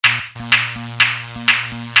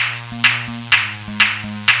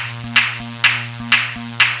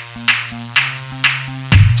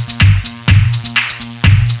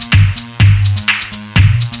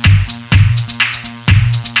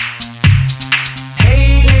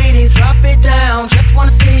just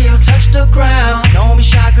wanna see you touch the ground. Don't be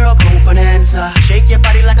shy, girl, go bonanza. Shake your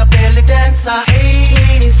body like a belly dancer. Hey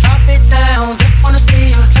ladies, drop it down. Just wanna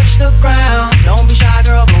see you touch the ground. Don't be shy,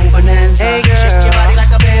 girl, go bonanza. Hey girl, shake your body like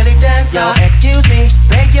a belly dancer. Yo, excuse me,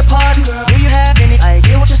 beg your pardon, girl. Do you have any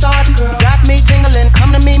idea what you're starting, girl? Got me tingling,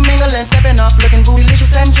 come to me mingling, stepping off, looking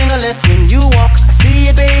bootylicious and jingling. When you walk, I see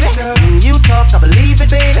it, baby. When you talk, I believe it,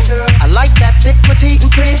 baby. I like that thick, petite,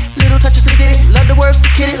 and pretty. Little touches of ditty, love to work the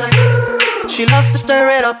kitty like. She loves to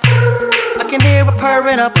stir it up. I can hear her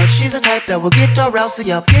purring up, but she's the type that will get her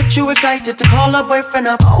rousey up. Get you excited to call her boyfriend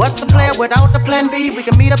up. What's the plan without the plan B? We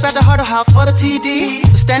can meet up at the Huddle House for the TD.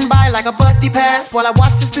 Stand by like a buddy pass while I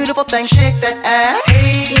watch this beautiful thing shake that ass.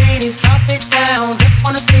 Hey ladies, drop it down. Just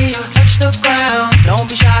wanna see you touch the ground.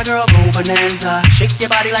 Don't be shy, girl, go bonanza. Shake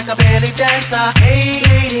your body like a belly dancer. Hey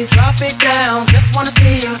ladies, drop it down. Just wanna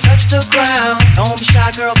see you touch the ground. Don't be shy,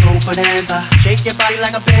 girl, go bonanza. Shake your body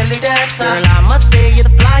like a belly dancer. Girl, I must say you're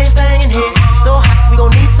the flyest thing in here. So hot, we gon'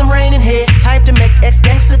 need some rain in here. Type to make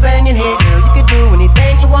ex-gangsters bang in here. Girl, you can do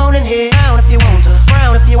anything you want in here. Down if you want to,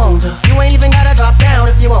 brown if you want to. You ain't even gotta drop down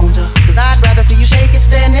if you want to. Cause I'd rather see you shake it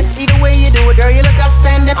standing. Either way you do it, girl, you look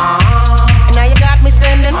outstanding. And now you got me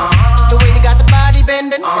spending. The way you got the body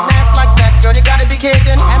bending. And ass like that, girl, you gotta be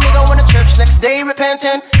kidding. Have me going to church next day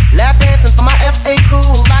repenting. Lap dancing for my FA crew.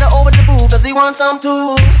 Slide her over the booth cause he wants some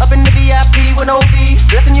too. Up in the VIP with no fee.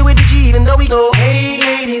 Blessing you with the G even though we go. Hey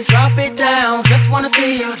ladies, drop it down. Just wanna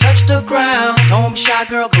see you touch the ground. Don't be shy,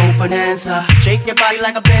 girl, go bonanza. Shake your body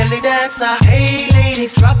like a belly dancer. Hey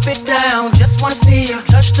ladies, drop it down. Just wanna see you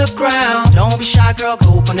touch the ground. Don't be shy, girl,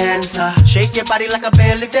 go bonanza. Shake your body like a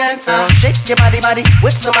belly dancer. Shake your body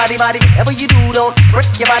with somebody body. Whatever you do, don't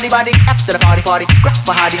break your body after the party. Grab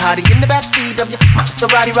a hottie in the backseat of your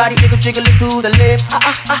Maserati. Jiggle it to the left,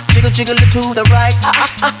 jiggle it to the right,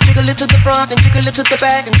 jiggle it to the front and jiggle it to the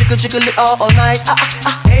back and jiggle it all night.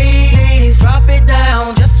 Hey ladies, drop it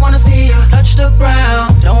down. Just wanna see you touch the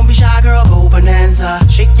ground. Don't be shy, girl, go bonanza.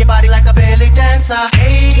 Shake your body like a belly dancer.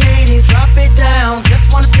 Hey ladies, drop it down.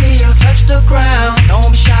 Just wanna see you touch the ground. Don't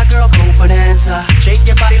be shy, girl, go bonanza. Shake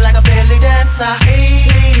your body like a belly dancer. Hey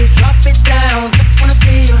ladies, drop it down. Just wanna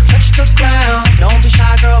see you touch the ground. Don't be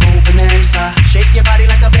shy, girl, go bonanza. Shake your body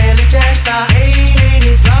like a belly dancer. Hey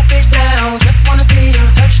ladies, drop it down. Just wanna see you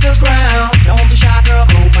touch the ground. Don't be shy, girl,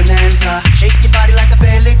 go bonanza. Shake your body like a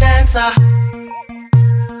belly dancer.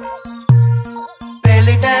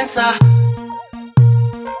 Belly dancer.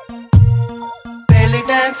 Belly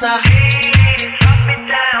dancer.